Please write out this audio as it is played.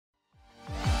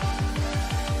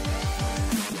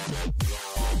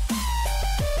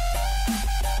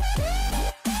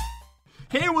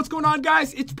Hey, what's going on,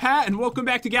 guys? It's Pat, and welcome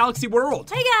back to Galaxy World.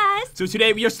 Hey, guys. So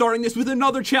today we are starting this with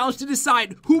another challenge to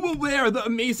decide who will wear the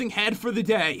amazing head for the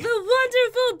day. The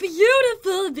wonderful,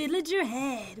 beautiful villager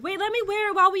head. Wait, let me wear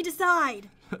it while we decide.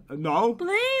 No.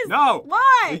 Please? No.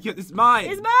 Why? It's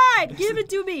mine. It's mine. Give it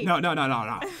to me. No.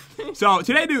 So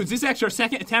today, dudes, this is actually our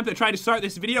second attempt at trying to start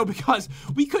this video because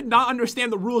we could not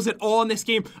understand the rules at all in this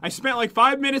game. I spent like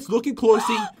 5 minutes looking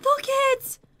closely. Look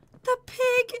it! The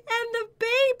pig and the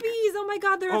babies. Oh my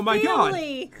God, they're a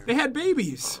family. God. They had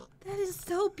babies. That is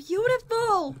so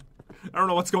beautiful. I don't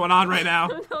know what's going on right now. I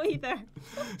don't know either.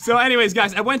 So anyways,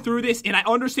 guys, I went through this and I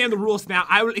understand the rules now.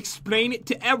 I will explain it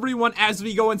to everyone as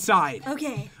we go inside.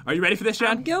 Okay. Are you ready for this, Jen?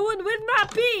 I'm going with my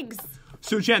pigs.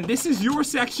 So, Jen, this is your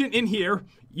section in here.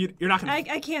 You're not gonna...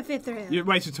 I can't fit through. You're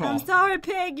way too tall. I'm sorry,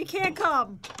 pig. You can't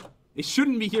come. It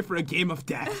shouldn't be here for a game of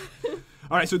death.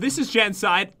 All right, so this is Jen's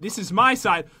side. This is my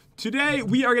side. Today,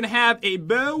 we are going to have a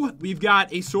bow, we've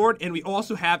got a sword, and we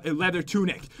also have a leather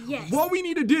tunic. Yes. What we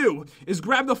need to do is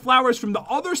grab the flowers from the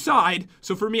other side.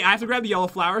 So for me, I have to grab the yellow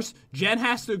flowers. Jen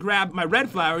has to grab my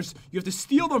red flowers. You have to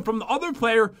steal them from the other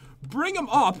player, bring them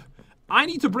up. I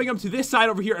need to bring them to this side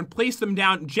over here and place them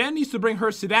down. Jen needs to bring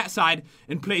hers to that side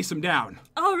and place them down.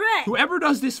 All right. Whoever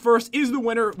does this first is the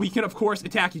winner. We can, of course,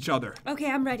 attack each other. Okay,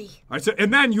 I'm ready. All right, so,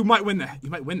 and then you might win that. You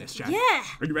might win this, Jen. Yeah.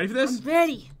 Are you ready for this? I'm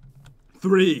ready.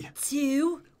 3,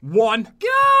 2, 1.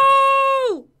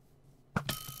 Go!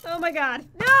 Oh my God.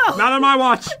 No! Not on my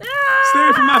watch. No! Stay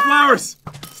away from my flowers.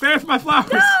 Stay away from my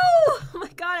flowers. No! Oh my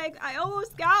God, I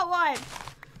almost got one.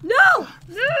 No!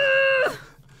 No!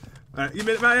 All right, you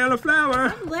made my yellow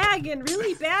flower. I'm lagging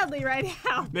really badly right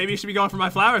now. Maybe you should be going for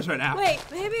my flowers right now. Wait,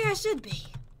 maybe I should be.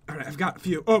 All right, I've got a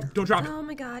few. Oh, don't drop it. Oh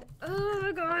my God. Oh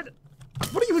my God.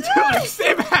 What are you doing?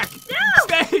 Stay back. No!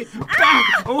 Stay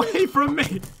back away from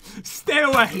me. Stay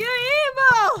away. You're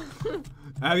evil!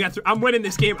 I'm winning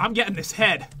this game. I'm getting this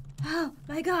head. Oh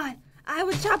my God. I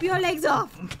would chop your legs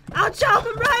off. I'll chop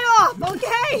them right off,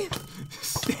 okay?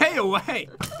 Stay away.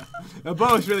 The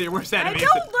bow is really your worst enemy. I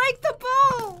don't like the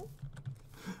bow.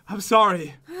 I'm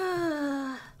sorry.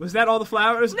 Was that all the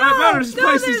flowers? No, I better just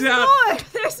place there's these out. more.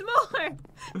 There's more.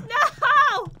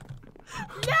 No.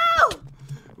 No.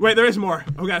 Wait, there is more.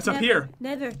 Okay, it's up here.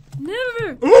 Never.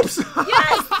 Oops.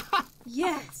 Yes.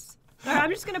 Yes. All right, I'm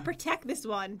just going to protect this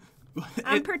one.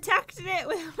 I'm protecting it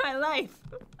with my life.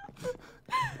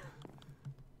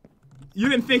 You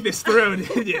didn't think this through,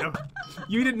 did you?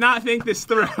 You did not think this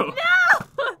through.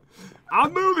 No!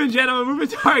 I'm moving, Jen. I'm a moving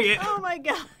target. Oh my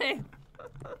God.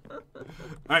 All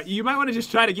right, you might want to just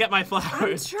try to get my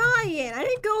flowers. I'm trying. I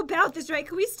didn't go about this right.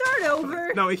 Can we start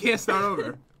over? No, we can't start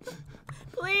over.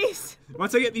 Please.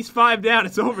 Once I get these 5 down,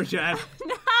 it's over, Jen.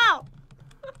 No.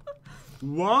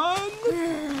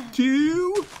 1,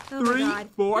 2, 3,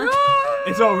 4. No!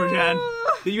 It's over, Jen.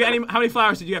 Did you get how many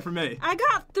flowers did you get from me? I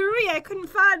got 3. I couldn't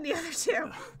find the other 2.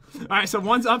 All right, so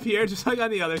one's up here, just like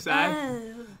on the other side.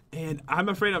 Oh. And I'm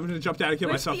afraid I'm going to jump down and kill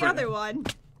Where's myself the right other now. one?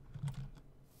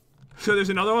 So there's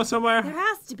another one somewhere? There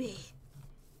has to be.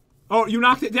 Oh, you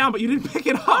knocked it down, but you didn't pick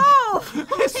it up. Oh!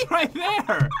 It's right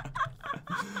there.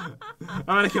 I'm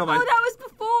going to kill my... Oh, that was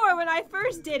before when I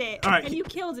first did it. All right. And you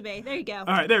killed me. There you go. All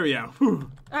right, there we go.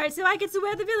 Whew. All right, so I get to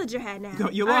wear the villager hat now. No,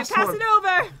 you All lost right, pass one. it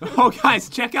over. Oh, guys,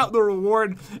 check out the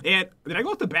reward. And did I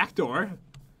go out the back door?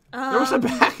 There was a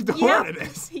back door to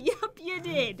this. Yep, you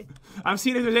did. I'm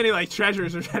seeing if there's any, like,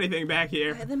 treasures or anything back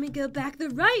here. All right, let me go back the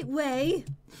right way.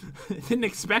 Didn't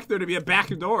expect there to be a back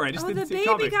door. I just didn't see it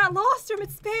coming. The baby got lost from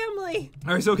its family.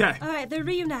 All right, it's okay. All right, they're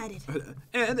reunited.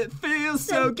 And it feels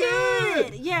so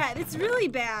good. Yeah, it's really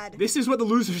bad. This is what the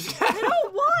losers get. I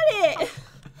don't want it.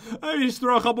 Let me just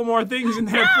throw a couple more things in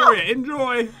there for you.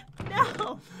 Enjoy. No.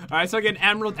 All right, so I get an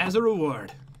emerald as a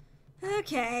reward.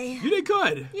 Okay. You did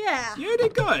good. Yeah. You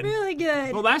did good. Really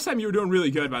good. Well, last time you were doing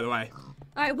really good, by the way.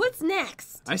 All right, what's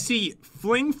next? I see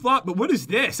fling flop, but what is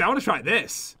this? I want to try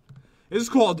this. This is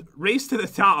called Race to the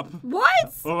Top.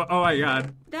 What? Oh my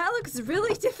God. That looks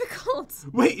really difficult.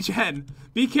 Wait, Jen.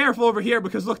 Be careful over here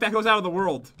because look, that goes out of the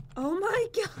world. Oh my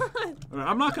God.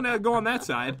 I'm not going to go on that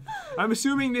side. I'm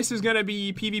assuming this is going to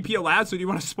be PvP allowed, so do you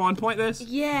want to spawn point this?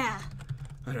 Yeah.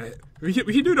 All right. We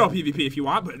can do no PvP if you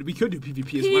want, but we could do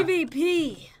PvP as well.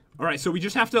 PvP. All right, so we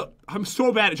just have to... I'm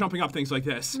so bad at jumping up things like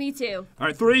this. Me too. All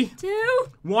right, 3, 2,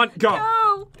 1, go.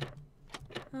 Go.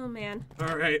 Oh man.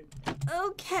 All right.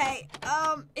 Okay.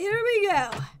 Here we go.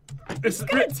 It's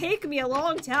gonna take me a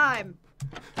long time.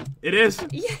 It is.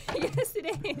 Yeah, yes,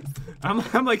 it is.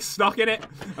 I'm like stuck in it.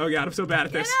 Oh God, I'm so bad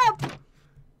at Get this. up.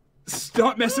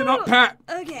 Stop messing up, Pat.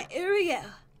 Okay, here we go.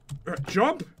 All right,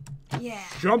 jump, Yeah.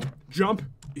 jump, jump,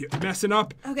 You're messing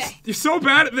up. Okay. You're so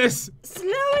bad at this. Slow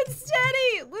and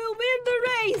steady. We'll win the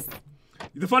race.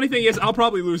 The funny thing is, I'll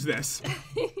probably lose this.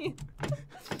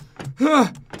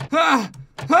 Oh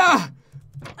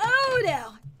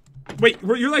no. Wait,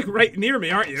 you're like right near me,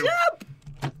 aren't you? Jump.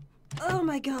 Oh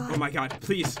my god. Oh my god,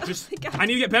 please, just, God. I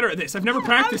need to get better at this. I've never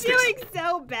practiced I'm this. doing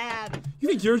so bad. You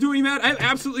think you're doing that? I have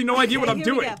absolutely no idea what I'm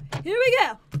doing. Here we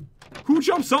go. Who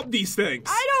jumps up these things?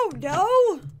 I don't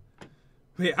know.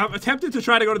 Wait, I'm tempted to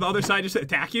try to go to the other side just to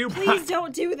attack you. Please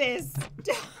don't do this.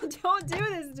 Don't do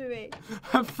this to me.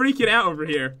 I'm freaking out over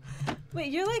here.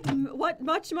 Wait, you're like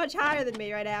much higher than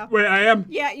me right now. Wait, I am?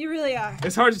 Yeah, you really are.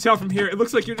 It's hard to tell from here. It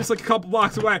looks like you're just like a couple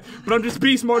blocks away, but I'm just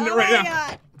beast moding it right now.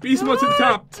 God. Beast mode to the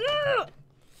top.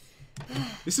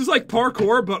 This is like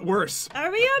parkour, but worse.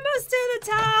 Are we almost to the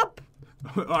top?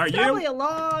 Are you? Probably a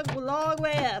long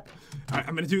way up. All right,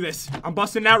 I'm gonna do this. I'm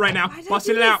busting it out right now. Why did I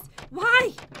Busting do it out. this?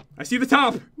 Why? I see the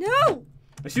top. No.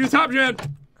 I see the top, Jen.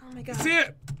 Oh my god. See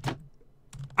it?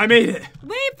 I made it.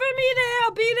 Wait for me there.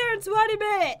 I'll be there in 20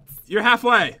 minutes. You're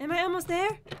halfway. Am I almost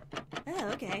there? Oh,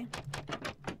 okay.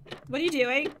 What are you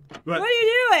doing? What? What are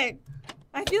you doing?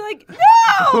 I feel like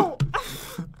no.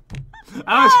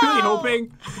 I was really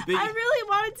hoping I that really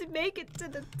wanted to make it to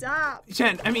the top.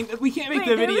 Jen, I mean, we can't make Wait,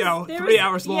 the video 3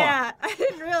 hours long. Yeah, I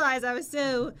didn't realize I was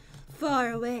so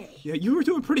far away. Yeah, you were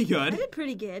doing pretty I good. did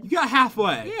pretty good. You got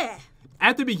halfway. Yeah.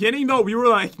 At the beginning, though, we were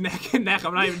like neck and neck.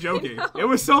 I'm not even joking. It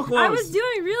was so close. I was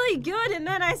doing really good, and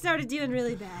then I started doing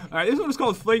really bad. All right, this one is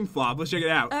called Fling Flop. Let's check it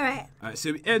out. All right. All right,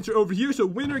 so we enter over here. So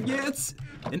winner gets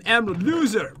an emerald.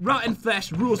 Loser, rotten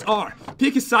flesh. Rules are: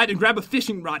 pick a side and grab a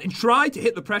fishing rod and try to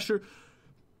hit the pressure.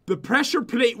 The pressure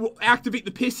plate will activate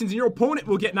the pistons, and your opponent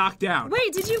will get knocked down.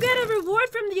 Wait, did you get a reward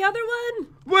from the other one?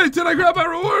 Wait, did I grab my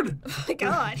reward? Oh my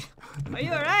god. Are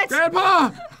you alright?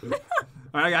 Grandpa!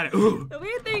 All right, I got it. Ooh. The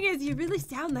weird thing is, you really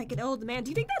sound like an old man. Do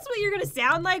you think that's what you're gonna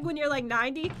sound like when you're like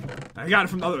 90? I got it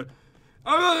from the other.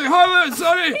 I'm like, hi there,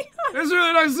 Sonny. It's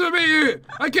really nice to meet you.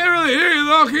 I can't really hear you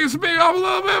though. Can you speak up a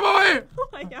little bit, boy? Oh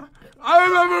my god. I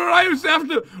remember when I used to have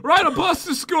to ride a bus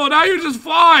to school. Now you just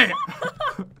fly.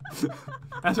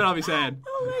 That's what I'll be saying.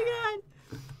 Oh my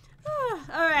god.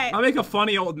 Alright. I'll make a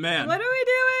funny old man. What are we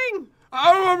doing?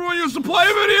 I remember when you used to play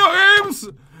video games.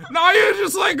 Now you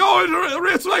just like go into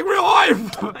it's like real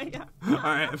life. Oh my god. All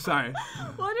right, I'm sorry.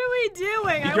 What are we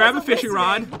doing? You grab a fishing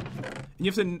rod, and you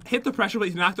have to hit the pressure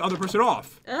plate to knock the other person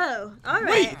off. Oh, alright.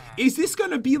 Wait, is this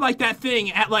gonna be like that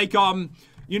thing at like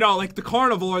you know, like the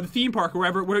carnival or the theme park or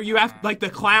wherever, where you have like the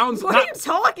clowns? What are you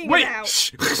talking Wait, about?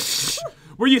 shh.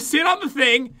 Where you sit on the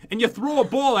thing and you throw a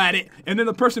ball at it, and then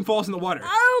the person falls in the water.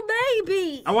 Oh,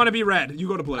 maybe. I want to be red. You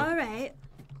go to blue. Alright.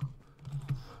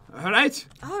 All right.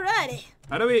 Alrighty.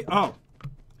 How do we? Oh,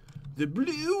 the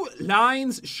blue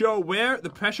lines show where the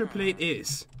pressure plate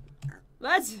is.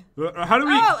 What? How do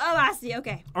we? Oh, I see.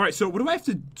 Okay. All right. So what do I have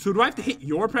to? So do I have to hit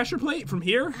your pressure plate from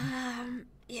here?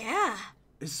 Yeah.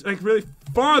 It's like really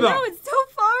far though. No, it's so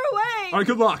far away. All right.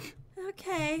 Good luck.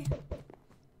 Okay.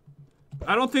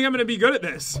 I don't think I'm gonna be good at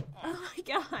this. Oh my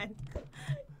god.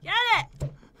 Get it.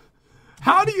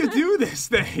 How do you do this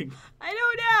thing? I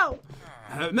don't know.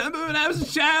 I remember when I was a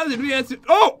child and we had to.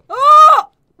 Oh! Oh!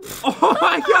 Oh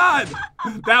my god!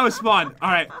 That was fun.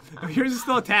 All right. Yours is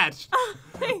still attached.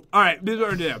 All right. This is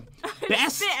what we're doing. There's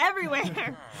Best. spit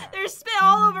everywhere. There's spit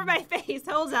all over my face.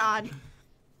 Hold on.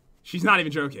 She's not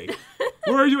even joking.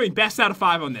 We're doing best out of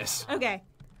 5 on this. Okay.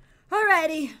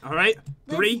 Alrighty. All right.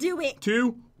 Let's 3, do it.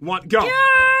 2, 1, go.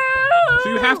 Go! So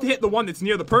you have to hit the one that's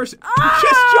near the person. Ah! You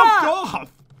just jumped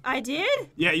off. I did?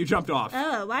 Yeah, you jumped off.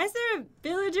 Oh, why is there a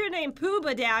villager named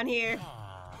Pooba down here?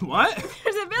 What?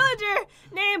 There's a villager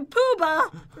named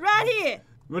Pooba right here.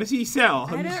 What does he sell?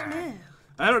 I don't know.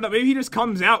 I don't know. Maybe he just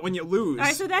comes out when you lose.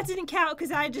 Alright, so that didn't count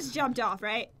because I just jumped off,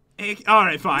 right? All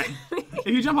right, fine. If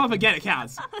you jump off again, it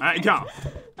counts. All right, go.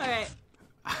 Alright.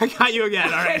 I got you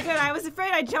again. All Okay, right. good. I was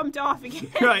afraid I jumped off again.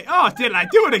 You're like, oh, did I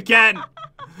do it again?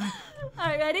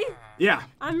 Alright, ready? Yeah.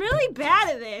 I'm really bad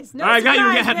at this. No All right, I got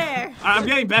you surprise again. there. I'm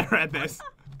getting better at this.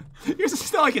 Yours is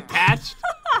still like attached.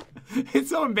 It's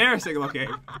so embarrassing looking.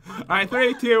 All right,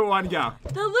 3, 2, 1, go.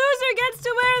 The loser gets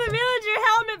to wear the villager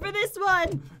helmet for this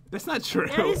one. That's not true.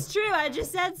 That is true. I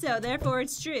just said so. Therefore,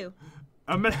 it's true.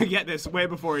 I'm gonna get this way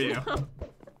before you. I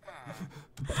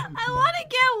want to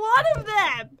get one of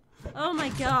them. Oh my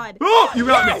god. Oh, you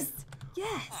got yes! me.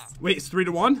 Yes. Wait, it's 3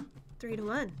 to 1. 3 to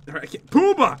 1. All right,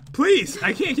 Pooba, please!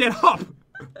 I can't get up.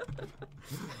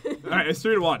 All right, it's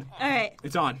 3 to 1. All right.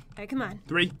 It's on. All right, come on.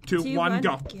 3, 2, 2, 1,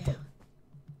 go.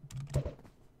 Go.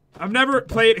 I've never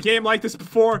played a game like this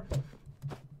before.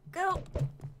 Go.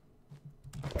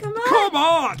 Come on. Come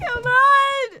on! Come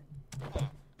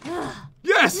on.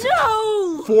 Yeah! Yes!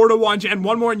 No! 4-1, Jen.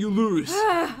 One more and you lose. All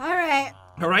right.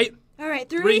 All right? All right,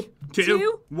 3, 2,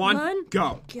 two, 1,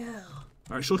 go. Go.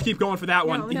 All right, she'll keep going for that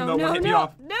one, even though no, one hit me no,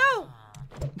 off. no.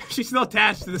 She's still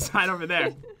attached to the side over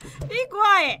there. Be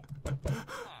quiet.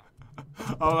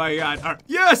 Oh my god. All right.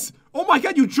 Yes! Oh my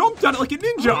god, you jumped on it like a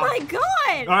ninja. Oh my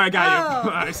god. All right, I got you.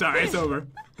 Oh. All right, sorry, it's over.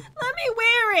 Let me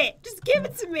wear it. Just give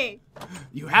it to me.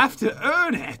 You have to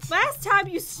earn it. Last time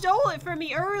you stole it from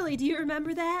me early. Do you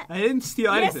remember that? I didn't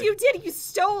steal anything. Yes, you did. You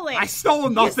stole it. I stole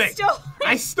nothing. You stole it.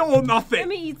 I stole nothing. Let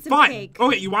me eat some Fine. cake.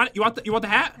 Okay, you want the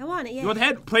hat? I want it, yeah. You want the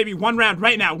hat? Play me one round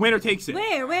right now. Winner takes it.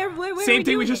 Where Same are thing we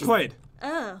doing just this? played.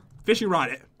 Oh. Fishing rod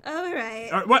it. All right.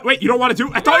 All right, what? Wait, you don't want to do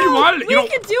it? I thought you wanted it. We You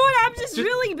don't. can do it. I'm just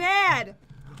really bad.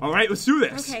 All right, let's do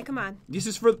this. Okay, come on. This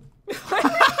is for.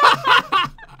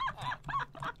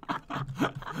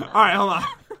 All right, hold on.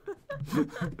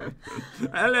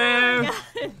 Hello.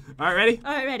 All right, ready?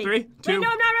 All right, ready. 3, 2. Wait, no,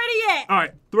 I'm not ready yet. All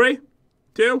right, 3,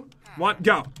 2, 1,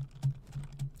 go.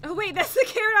 Oh, wait, that's the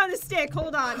carrot on the stick.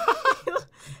 Hold on.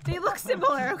 They look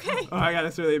similar, okay? Oh my god,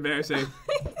 that's really embarrassing.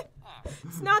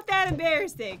 It's not that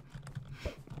embarrassing.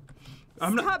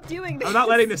 Stop doing this. I'm not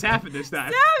letting this happen this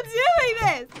time. Stop doing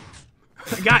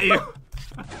this. I got you.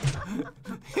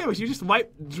 Ew, you just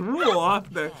wiped drool off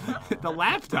the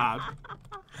laptop.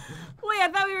 Wait, I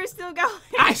thought we were still going.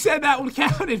 I said that one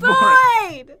counted for.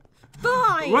 Fine.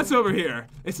 Fine. What's over here?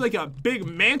 It's like a big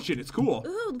mansion. It's cool.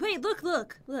 Ooh, wait,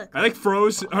 look. I like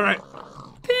froze. All right.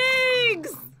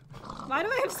 Pigs. Why do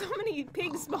I have so many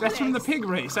pig spawn That's from the eggs? pig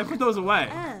race. I put those away.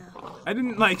 Oh. I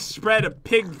didn't like spread a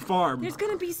pig farm. There's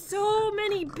gonna be so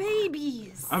many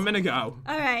babies. I'm gonna go.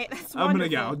 All right, that's I'm wonderful.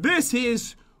 gonna go. This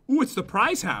is. Ooh, it's the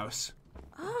prize house.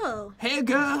 Oh. Hey,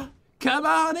 girl. Come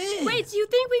on in. Wait, do you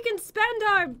think we can spend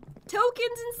our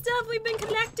tokens and stuff we've been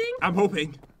collecting? I'm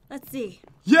hoping. Let's see.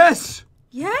 Yes.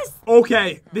 Yes?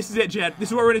 Okay. This is it, Jen. This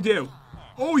is what we're gonna do.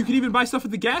 Oh, you can even buy stuff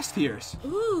at the gas tiers.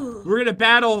 Ooh. We're gonna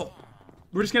battle.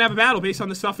 We're just gonna have a battle based on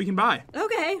the stuff we can buy.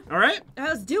 Okay. All right?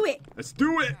 Let's do it. Let's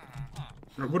do it. All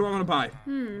right, what do I want to buy?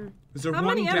 Is there How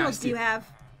one many gas emeralds do tier? you have?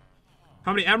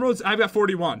 How many emeralds? I've got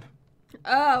 41.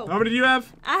 Oh. How many do you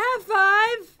have? I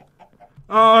have 5.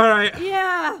 All right.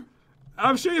 Yeah.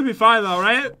 I'm sure you'll be fine though,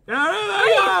 right? Yeah,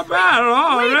 not bad at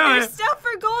all, Wait, really. there's stuff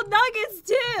for gold nuggets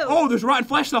too. Oh, there's rotten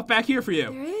flesh stuff back here for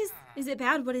you. There is? Is it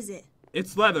bad? What is it?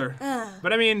 It's leather. Ugh.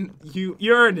 But I mean, you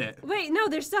earned it. Wait, no,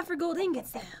 there's stuff for gold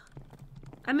ingots though.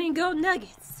 I mean gold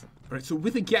nuggets. All right, so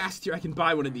with a gas tier, I can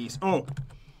buy one of these. Oh,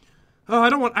 I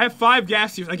don't want. I have 5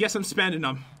 gas tiers. I guess I'm spending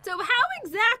them. So how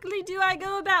exactly do I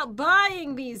go about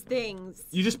buying these things?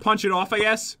 You just punch it off, I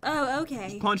guess. Oh,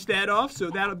 okay. Punch that off, so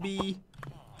that'll be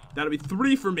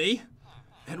 3 for me.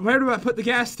 And where do I put the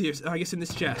gas tiers? Oh, I guess in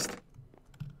this chest.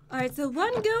 All right, so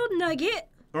 1 gold nugget.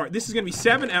 All right, this is gonna be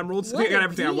 7 emeralds. I think I got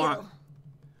everything I want.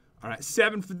 All right,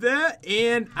 7 for that,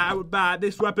 and I would buy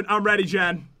this weapon. I'm ready,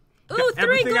 Jen. Ooh, Got 3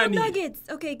 everything I gold need. nuggets.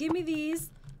 Okay, give me these.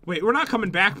 Wait, we're not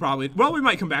coming back probably. Well, we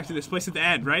might come back to this place at the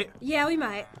end, right? Yeah, we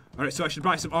might. All right, so I should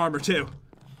buy some armor too.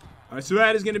 All right, so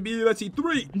that is gonna be, let's see,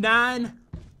 3, 9,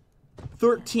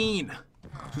 13. So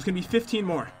it's gonna be 15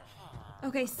 more.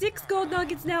 Okay, 6 gold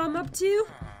nuggets now I'm up to.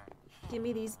 Give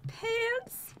me these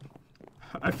pants.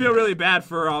 I feel really bad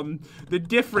for the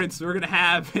difference we're gonna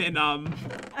have in I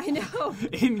know.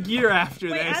 in gear after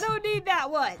Wait, this. I don't need that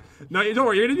one. No, don't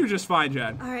worry, you're gonna do just fine,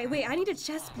 Jen. All right, wait, I need a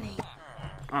chest plate.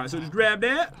 All right, so just grab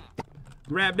that.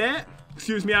 Grab that.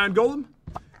 Excuse me, Iron Golem.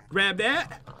 Grab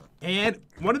that. And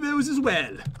one of those as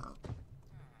well.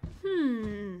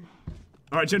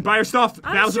 All right, Jen, buy your stuff.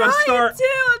 Battle's about to start.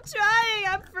 I'm trying.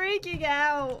 I'm freaking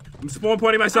out. I'm spawn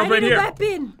pointing myself I right need here. a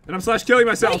weapon. And I'm slash killing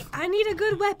myself. Wait, I need a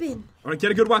good weapon. All right,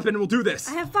 get a good weapon and we'll do this.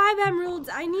 I have 5 emeralds.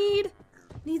 I need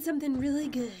something really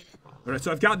good. All right,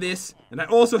 so I've got this, and I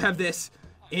also have this,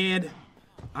 and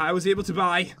I was able to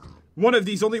buy one of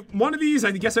these. Only one of these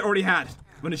I guess I already had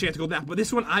when Enchanted Gold Nap, but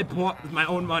this one I bought with my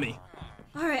own money.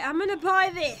 All right, I'm gonna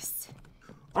buy this.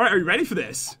 All right, are you ready for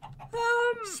this?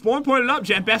 Spawn pointed up,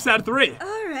 Jen. Best out of 3.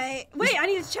 All right. Wait, I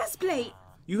need a chest plate.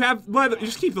 You have leather.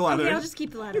 Just keep the leather. Okay, I'll just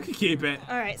keep the leather. You can keep it.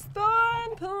 All right,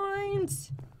 spawn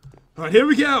point. All right, here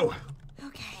we go.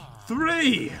 Okay.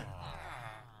 3.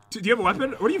 Do you have a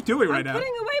weapon? What are you doing right now?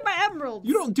 Putting away my emeralds.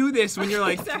 You don't do this when you're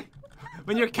like, Sorry.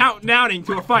 when you're counting downing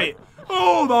to a fight.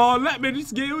 Hold on, let me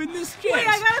just go in this chest. Wait,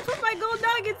 I gotta put my gold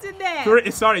nuggets in there.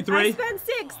 3. Sorry, 3. I spent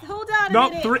 6. Hold on a No,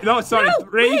 minute. 3. No, sorry, No,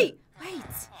 3. Wait.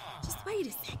 Just wait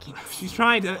a second. She's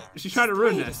trying to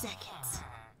ruin Wait a this. second.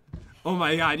 Oh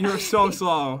my god, you are so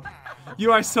slow.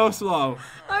 You are so slow.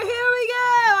 Oh, here we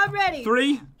go. I'm ready.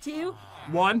 3, 2,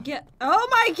 1. get. Oh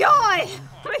my god. Oh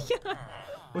my god.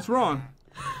 What's wrong?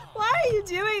 Why are you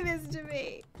doing this to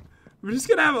me? We're just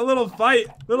gonna have a little fight,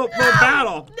 little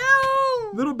battle.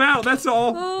 No! Little battle, that's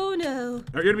all. Oh no.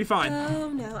 You're gonna be fine. Oh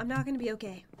no, I'm not gonna be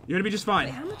okay. You're gonna be just fine.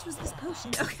 Wait, how much was this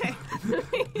potion? Okay.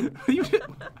 Are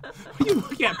you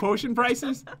looking at potion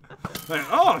prices? Like,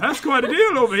 oh, that's quite a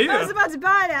deal over here. I was about to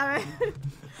buy it out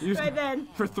right then.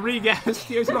 For 3 gas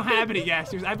tiers, you don't have any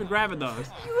gas tiers. I've been grabbing those.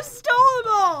 You stole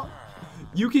them all.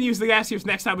 You can use the gas tiers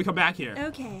next time we come back here.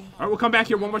 Okay. All right, we'll come back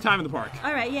here one more time in the park.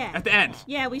 All right, yeah. At the end.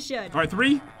 Yeah, we should. All right,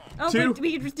 3, 2.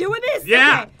 We just doing this?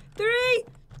 Yeah. Okay. 3,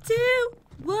 2,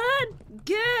 1,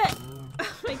 good.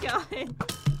 Oh my god.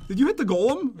 Did you hit the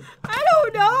golem? I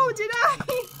don't know. Did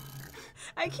I?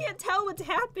 I can't tell what's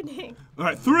happening. All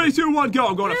right, 3, 2, 1, go.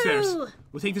 I'm going upstairs. Ew.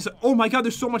 We'll take this. Oh my god,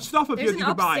 there's so much stuff up here that you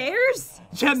can buy. Upstairs?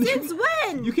 Jen, Since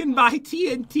when? You can buy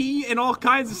TNT and all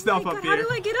kinds of stuff up here. How do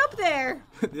I get up there?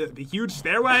 The huge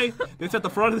stairway that's at the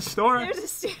front of the store. There's a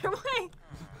stairway.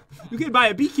 You can buy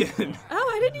a beacon.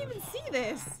 Oh, I didn't even see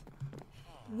this.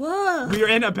 Whoa. We are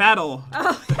in a battle.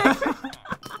 Oh.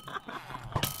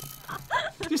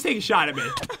 Just take a shot at me.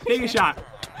 Take a shot.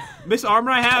 This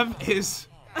armor I have is...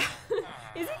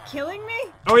 Is it killing me?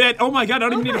 Oh yeah, oh my god, I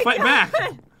don't even need to fight back.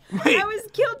 Wait. I was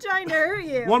killed trying to hurt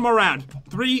you. One more round.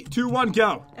 3, 2, 1,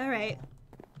 go. Alright.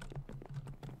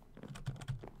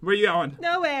 Where are you going?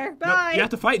 Nowhere. No, Bye. you have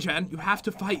to fight, Jen. You have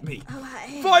to fight me. Oh,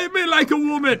 Fight me like a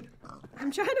woman.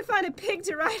 I'm trying to find a pig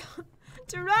to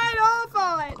ride off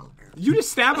on. You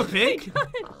just stab a pig? It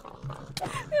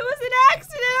was an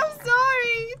accident. I'm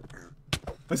sorry.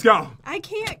 Let's go. I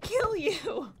can't kill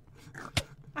you.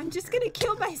 I'm just gonna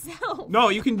kill myself. No,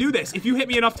 you can do this. If you hit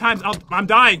me enough times, I'm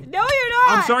dying. No, you're not.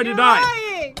 I'm sorry you're to die.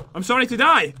 lying. I'm sorry to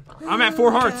die. I'm at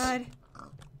 4 hearts. God.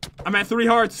 I'm at 3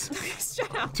 hearts.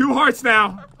 Shut up. 2 hearts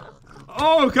now.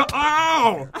 Oh, God.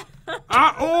 Ow.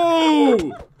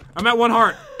 Oh. I'm at 1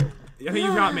 heart. I think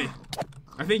you got me.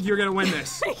 I think you're going to win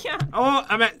this. Yeah. Oh,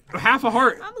 I'm at half a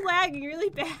heart. I'm lagging really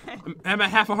bad. I'm at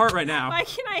half a heart right now. Why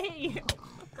can't I hit you?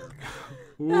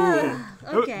 Ooh.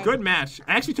 Okay. Good match.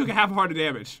 I actually took a half a heart of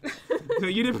damage. So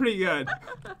you did pretty good.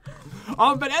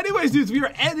 But anyways, dudes, we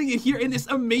are ending it here in this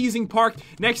amazing park.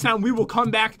 Next time we will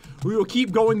come back. We will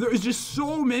keep going. There is just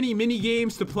so many mini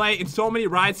games to play and so many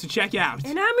rides to check out.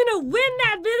 And I'm gonna win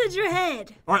that villager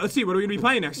head. All right, let's see. What are we gonna be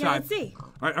playing next time? Let's see. All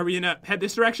right, are we gonna head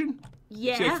this direction?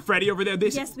 Yeah. See, like Freddy over there.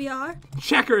 This Yes, we are.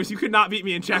 checkers. You could not beat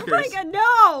me in checkers. Oh my god,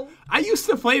 no! I used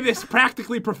to play this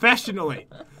practically professionally.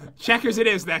 Checkers it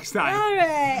is next time. All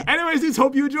right. Anyways, dudes,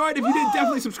 hope you enjoyed. If you did,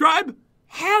 definitely subscribe.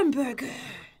 Hamburger.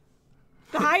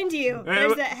 Behind you,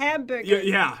 there's a hamburger.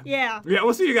 Yeah. Yeah. Yeah,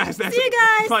 we'll see you guys next See you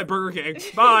guys. Bye, Burger King.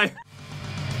 Bye.